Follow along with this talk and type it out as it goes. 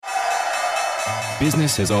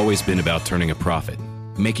Business has always been about turning a profit,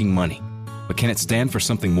 making money. But can it stand for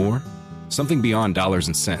something more? Something beyond dollars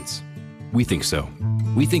and cents? We think so.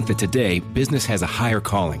 We think that today, business has a higher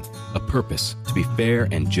calling, a purpose to be fair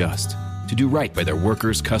and just, to do right by their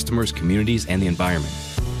workers, customers, communities, and the environment.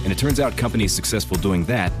 And it turns out companies successful doing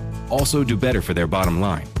that also do better for their bottom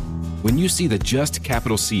line. When you see the Just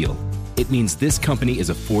Capital seal, it means this company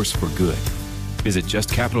is a force for good. Visit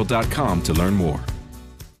justcapital.com to learn more.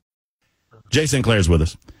 Jay Sinclair's with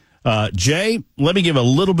us. Jay, let me give a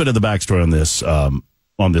little bit of the backstory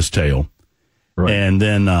on this tale. Right. And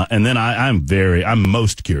then I'm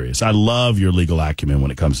most curious. I love your legal acumen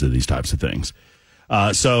when it comes to these types of things.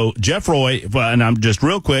 So Jeff Roy, and I'm just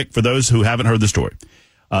real quick for those who haven't heard the story.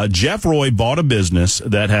 Jeff Roy bought a business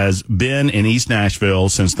that has been in East Nashville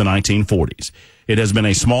since the 1940s. It has been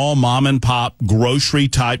a small mom and pop grocery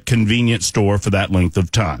type convenience store for that length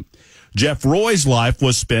of time. Jeff Roy's life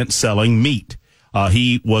was spent selling meat.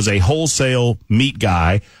 He was a wholesale meat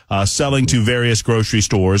guy, selling to various grocery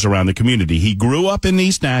stores around the community. He grew up in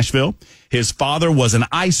East Nashville. His father was an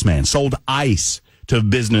iceman, sold ice to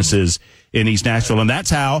businesses in East Nashville. And that's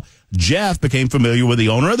how Jeff became familiar with the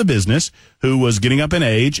owner of the business, who was getting up in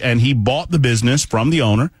age, and he bought the business from the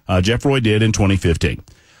owner. Jeff Roy did in 2015.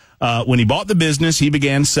 When he bought the business, he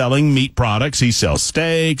began selling meat products. He sells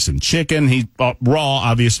steaks and chicken. He raw,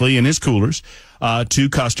 obviously, in his coolers to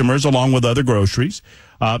customers along with other groceries.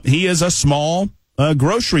 He is a small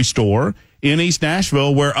grocery store in East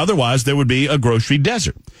Nashville where otherwise there would be a grocery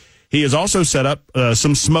desert. He has also set up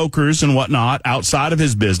some smokers and whatnot outside of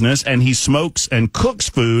his business, and he smokes and cooks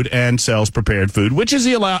food and sells prepared food, which is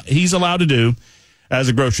he's allowed to do as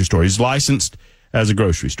a grocery store. He's licensed as a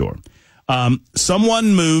grocery store.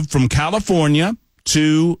 Someone moved from California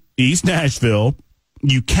to East Nashville.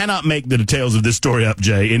 You cannot make the details of this story up,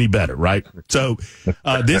 Jay, any better, right? So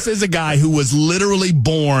this is a guy who was literally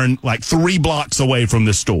born like 3 blocks away from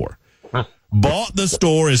the store. Bought the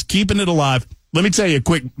store, is keeping it alive. Let me tell you a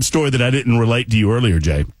quick story that I didn't relate to you earlier,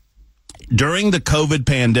 Jay. During the COVID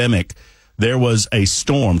pandemic, there was a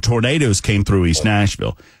storm. Tornadoes came through East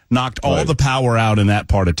Nashville, knocked all the power out in that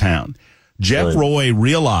part of town. Jeff Roy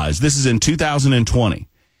realized, this is in 2020,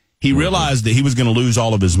 he realized that he was going to lose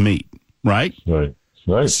all of his meat, right? Right.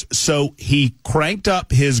 So he cranked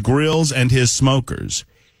up his grills and his smokers.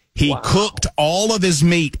 He cooked all of his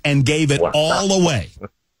meat and gave it all away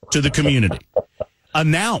to the community.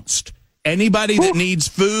 Announced, anybody that needs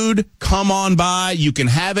food, come on by. You can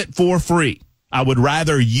have it for free. I would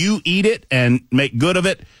rather you eat it and make good of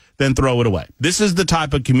it than throw it away. This is the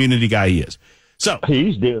type of community guy he is. So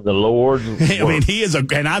he's doing the Lord's work. I mean, he is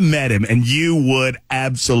and I met him, and you would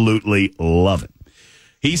absolutely love it.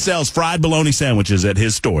 He sells fried bologna sandwiches at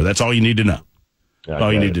his store. That's all you need to know.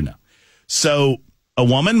 All you need to know. So a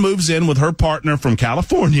woman moves in with her partner from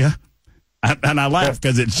California, and I laugh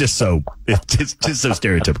because it's just so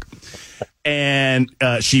stereotypical. And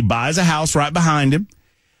she buys a house right behind him.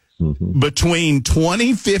 Mm-hmm. Between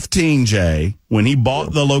 2015, Jay, when he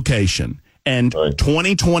bought the location, and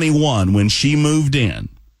 2021, when she moved in,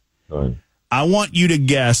 I want you to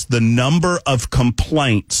guess the number of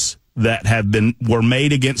complaints that were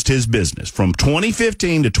made against his business from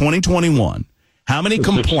 2015 to 2021. How many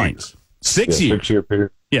complaints? 6 years. 6 year period.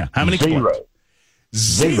 Yeah. How many complaints?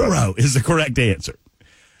 Zero is the correct answer.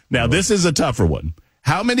 Now, this is a tougher one.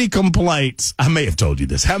 How many complaints? I may have told you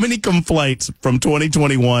this. How many complaints from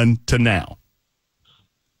 2021 to now?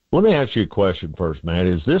 Let me ask you a question first, Matt.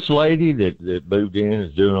 Is this lady that moved in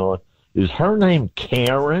is doing all? Is her name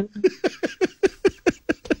Karen?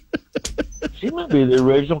 She might be the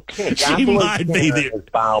original Karen. She might be has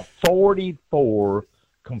filed 44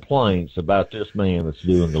 complaints about this man that's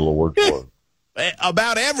doing the Lord's work.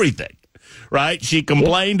 About everything, right? She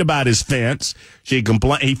complained about his fence. He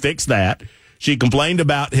fixed that. She complained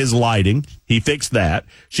about his lighting. He fixed that.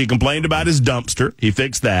 She complained about his dumpster. He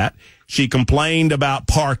fixed that. She complained about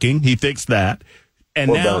parking. He fixed that.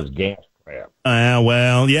 And what now, about his gas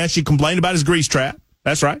trap? She complained about his grease trap.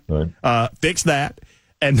 That's right. Fixed that.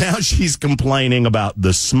 And now she's complaining about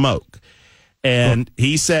the smoke. And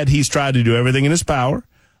he said he's tried to do everything in his power,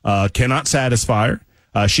 cannot satisfy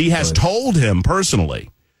her. She has told him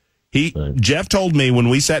personally. Jeff told me when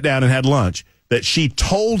we sat down and had lunch that she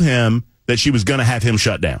told him that she was going to have him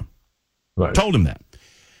shut down. Told him that.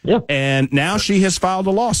 Yeah. And now she has filed a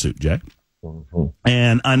lawsuit, Jay. Mm-hmm.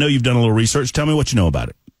 And I know you've done a little research. Tell me what you know about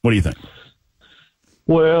it. What do you think?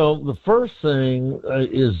 Well, the first thing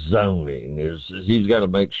is zoning. He's got to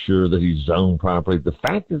make sure that he's zoned properly. The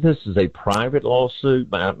fact that this is a private lawsuit,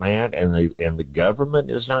 Matt, and the government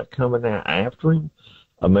is not coming out after him,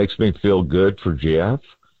 makes me feel good for Jeff.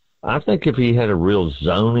 I think if he had a real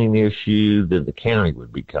zoning issue, then the county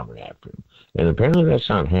would be coming after him. And apparently that's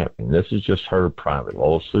not happening. This is just her private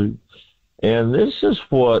lawsuit. And this is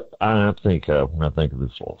what I think of when I think of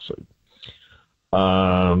this lawsuit.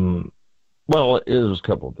 Well, there's a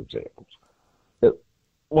couple of examples.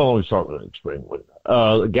 Let me start with an extreme one.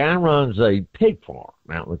 The guy runs a pig farm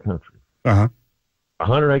out in the country. Uh-huh.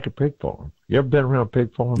 100-acre pig farm. You ever been around a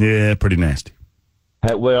pig farm? Yeah, pretty nasty.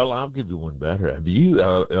 Well, I'll give you one better. Have you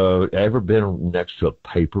ever been next to a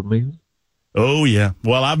paper mill? Oh, yeah.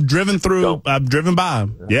 Well, I've driven by.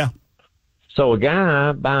 Yeah. So a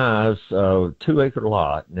guy buys a 2-acre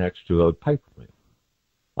lot next to a paper mill.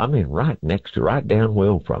 I mean, right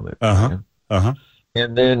downhill from it. Uh-huh. Man. Uh-huh.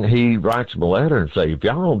 And then he writes him a letter and say, if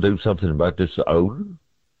y'all don't do something about this odor,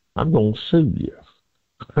 I'm going to sue you.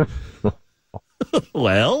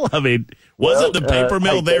 Well, I mean, wasn't the paper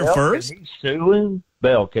mill there Bell, first? Can he sue him?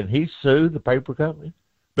 Bell, can he sue the paper company?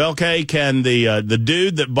 Bell K, can the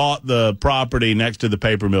dude that bought the property next to the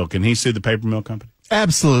paper mill, can he sue the paper mill company?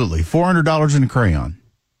 Absolutely. $400 in a crayon.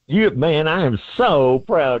 Man, I am so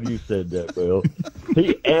proud you said that, Bill.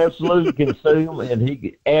 He absolutely can sue him, and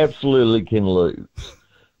he absolutely can lose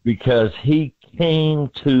because he came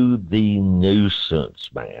to the nuisance,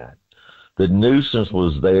 man. The nuisance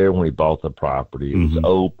was there when he bought the property. It was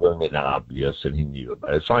open and obvious, and he knew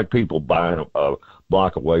about it. It's like people buying a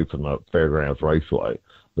block away from the Fairgrounds Raceway,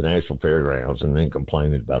 the National Fairgrounds, and then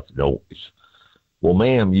complaining about the noise. Well,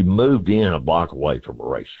 ma'am, you moved in a block away from a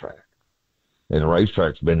racetrack, and the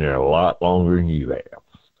racetrack's been there a lot longer than you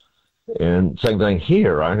have. And same thing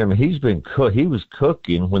here, right? I mean, he was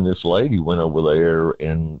cooking when this lady went over there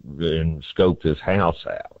and scoped his house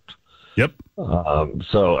out. Yep.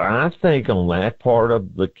 So I think on that part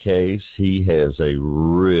of the case, he has a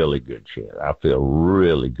really good chance. I feel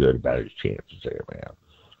really good about his chances there, man.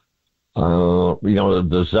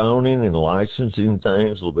 The zoning and licensing thing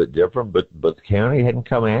is a little bit different, but the county hadn't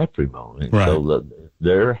come after him on it. Right. So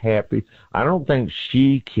they're happy. I don't think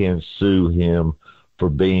she can sue him for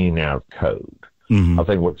being out of code. Mm-hmm. I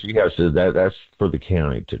think what she has to do, that's for the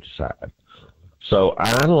county to decide. So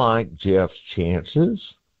I like Jeff's chances.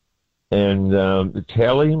 And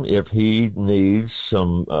tell him if he needs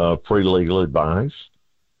some free legal advice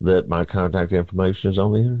that my contact information is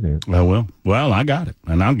on the internet. I will. Well, I got it,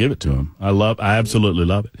 and I'll give it to him. I absolutely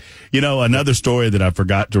love it. Another story that I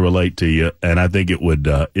forgot to relate to you, and I think it would.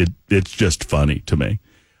 It's just funny to me.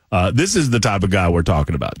 This is the type of guy we're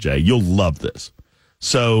talking about, Jay. You'll love this.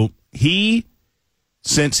 So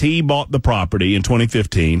since he bought the property in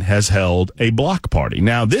 2015, has held a block party.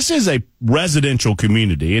 Now, this is a residential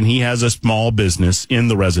community, and he has a small business in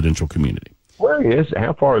the residential community. Where is it?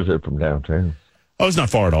 How far is it from downtown? Oh, it's not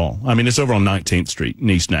far at all. I mean, it's over on 19th Street in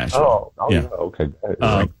East Nashville. Oh yeah. Okay.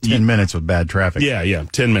 Like 10 minutes with bad traffic. Yeah,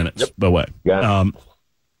 10 minutes away. Got it.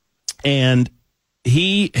 And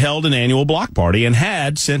he held an annual block party and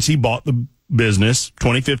had, since he bought the business,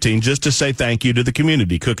 2015, just to say thank you to the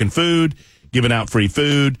community, cooking food, giving out free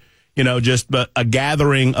food, just a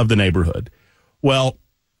gathering of the neighborhood. Well,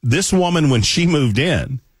 this woman, when she moved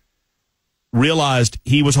in, realized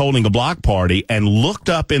he was holding a block party and looked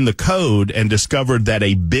up in the code and discovered that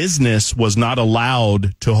a business was not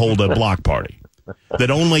allowed to hold a block party,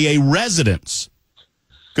 that only a residence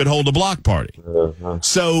could hold a block party.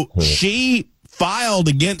 So she filed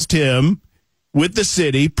against him with the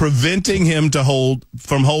city, preventing him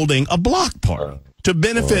from holding a block party to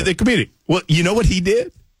benefit the community. Well, you know what he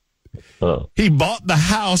did? He bought the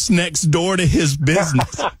house next door to his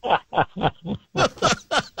business.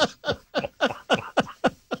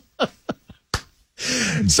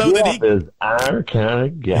 So Jeff is our kind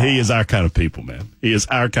of guy. He is our kind of people, man. He is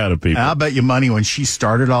our kind of people. I'll bet you money when she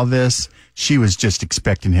started all this, she was just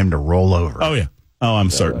expecting him to roll over. Oh, yeah. Oh,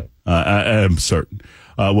 I'm certain. I am certain.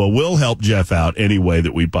 Well, we'll help Jeff out any way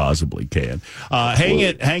that we possibly can.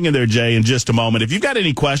 Hang in there, Jay, in just a moment. If you've got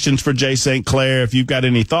any questions for Jay St. Clair, if you've got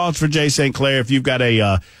any thoughts for Jay St. Clair, if you've got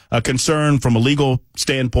a concern from a legal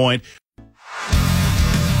standpoint,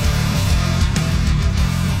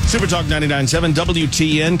 Super Talk 99.7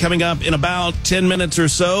 WTN coming up in about 10 minutes or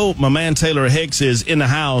so. My man Taylor Hicks is in the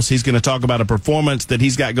house. He's going to talk about a performance that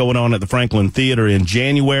he's got going on at the Franklin Theater in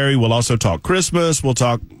January. We'll also talk Christmas. We'll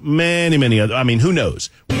talk many other. I mean, who knows?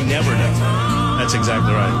 We never know. That's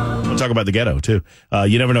exactly right. We'll talk about the ghetto, too.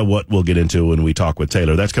 You never know what we'll get into when we talk with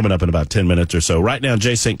Taylor. That's coming up in about 10 minutes or so. Right now,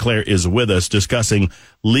 Jay St. Clair is with us discussing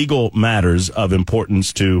legal matters of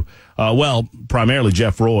importance to, primarily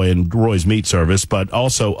Jeff Roy and Roy's Meat Service, but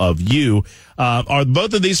also of you. Are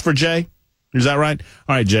both of these for Jay? Is that right?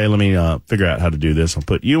 All right, Jay, let me figure out how to do this. I'll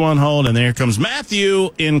put you on hold, and there comes Matthew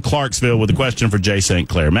in Clarksville with a question for Jay St.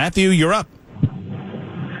 Clair. Matthew, you're up.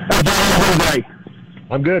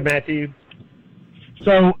 I'm good, Matthew.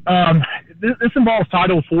 So this involves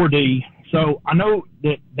Title 4D. So I know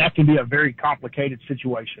that can be a very complicated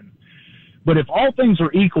situation. But if all things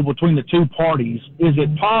are equal between the two parties, is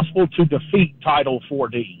it possible to defeat Title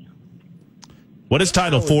 4D? What is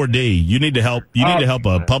Title 4D? You need to help. You need to help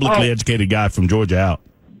a publicly educated guy from Georgia out.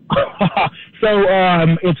 So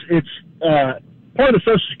it's part of the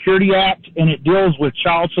Social Security Act, and it deals with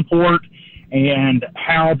child support and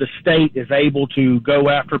how the state is able to go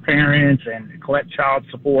after parents and collect child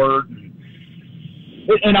support.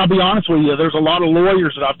 And I'll be honest with you, there's a lot of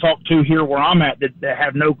lawyers that I've talked to here where I'm at that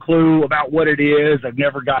have no clue about what it is. They've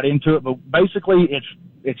never got into it, but basically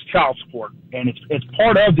it's child support, and it's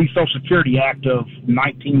part of the Social Security Act of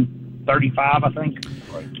 1935, I think.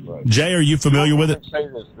 Right. Jay, are you familiar with it? I say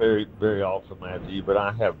this very, very often, Matthew, but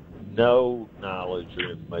I have no knowledge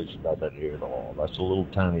or information about that area of the law. That's a little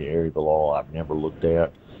tiny area of the law I've never looked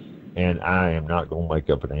at, and I am not going to make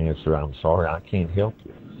up an answer. I'm sorry, I can't help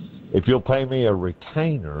you. If you'll pay me a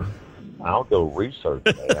retainer, I'll go research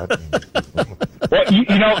that.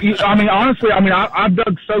 Well, honestly, I've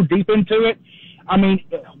dug so deep into it.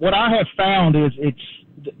 What I have found is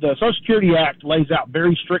the Social Security Act lays out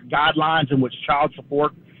very strict guidelines in which child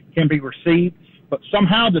support can be received, but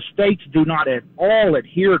somehow the states do not at all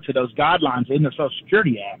adhere to those guidelines in the Social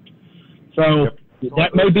Security Act. So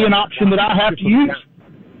that may be an option that I have to use.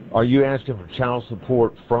 Are you asking for child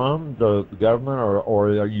support from the government, or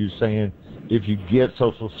are you saying if you get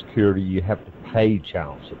Social Security, you have to pay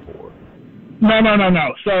child support?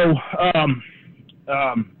 No. So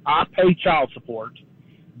I pay child support,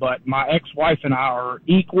 but my ex-wife and I are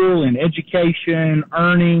equal in education,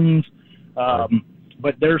 earnings,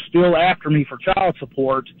 but they're still after me for child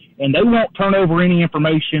support, and they won't turn over any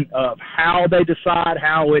information of how they decide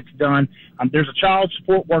how it's done. There's a child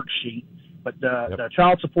support worksheet, but the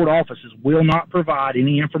child support offices will not provide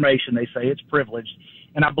any information. They say it's privileged.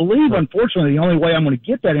 And I believe, unfortunately, the only way I'm going to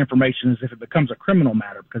get that information is if it becomes a criminal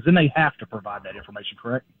matter, because then they have to provide that information,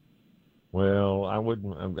 correct? Well, I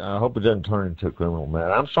wouldn't. I hope it doesn't turn into a criminal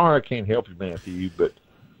matter. I'm sorry I can't help you, Matthew, but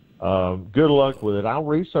good luck with it. I'll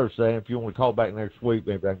research that. If you want to call back next week,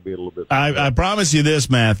 maybe I can be a little bit. I promise you this,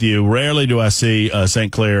 Matthew. Rarely do I see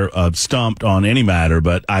St. Clair stumped on any matter,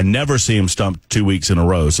 but I never see him stumped 2 weeks in a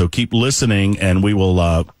row. So keep listening, and we will.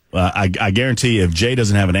 I guarantee you, if Jay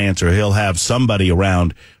doesn't have an answer, he'll have somebody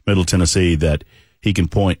around Middle Tennessee that he can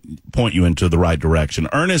point you into the right direction.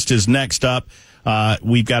 Ernest is next up.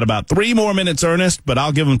 We've got about 3 more minutes, Ernest, but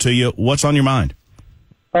I'll give them to you. What's on your mind?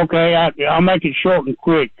 Okay, I'll make it short and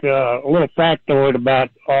quick. A little factoid about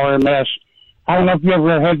RMS. I don't know if you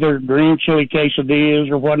ever had their green chili quesadillas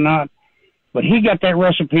or whatnot, but he got that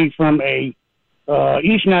recipe from a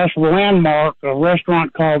East Nashville landmark, a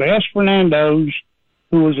restaurant called S. Fernando's,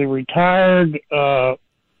 who was a retired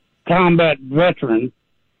combat veteran.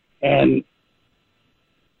 And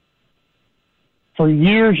for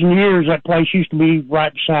years and years, that place used to be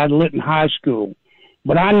right beside Lytton High School.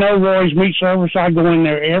 But I know Roy's Meat Service. I go in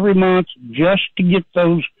there every month just to get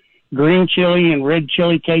those green chili and red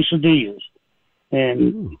chili quesadillas.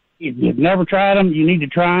 And if you've never tried them, you need to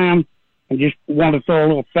try them. And just want to throw a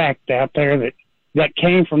little fact out there that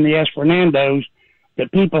came from the S. Fernando's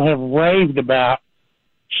that people have raved about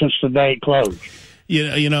since the day it closed.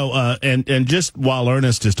 And just while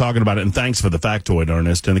Ernest is talking about it, and thanks for the factoid,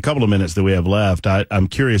 Ernest, in a couple of minutes that we have left, I'm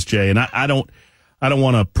curious, Jay, and I don't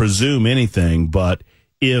want to presume anything, but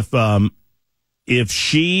if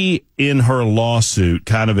she in her lawsuit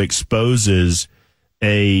kind of exposes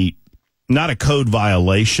not a code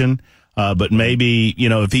violation, but maybe,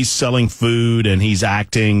 if he's selling food and he's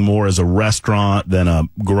acting more as a restaurant than a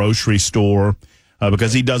grocery store,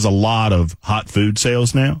 because he does a lot of hot food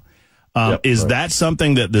sales now. Is that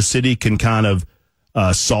something that the city can kind of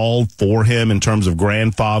solve for him in terms of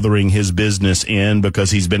grandfathering his business in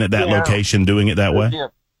because he's been at that location doing it that way?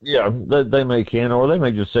 Yeah, they may can, or they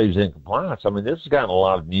may just say he's in compliance. This has gotten a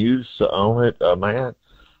lot of news on it, Matt.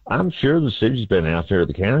 I'm sure the city's been out there,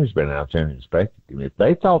 the county's been out there and inspected him. If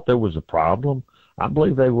they thought there was a problem, I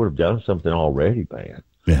believe they would have done something already, man.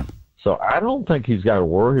 Yeah. So I don't think he's got to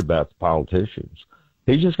worry about the politicians.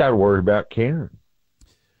 He's just got to worry about Karen.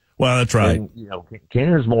 Well, that's right. And, you know,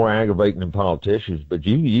 Karen's more aggravating than politicians, but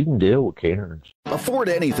you can deal with Karen's. Afford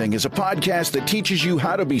Anything is a podcast that teaches you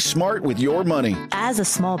how to be smart with your money. As a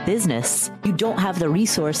small business, you don't have the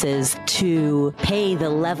resources to pay the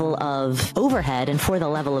level of overhead and for the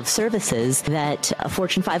level of services that a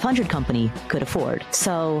Fortune 500 company could afford.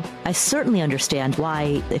 So I certainly understand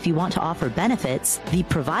why, if you want to offer benefits, the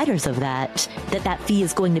providers of that fee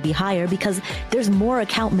is going to be higher because there's more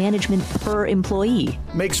account management per employee.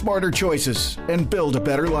 Make smarter choices and build a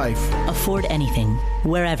better life. Afford Anything,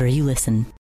 wherever you listen.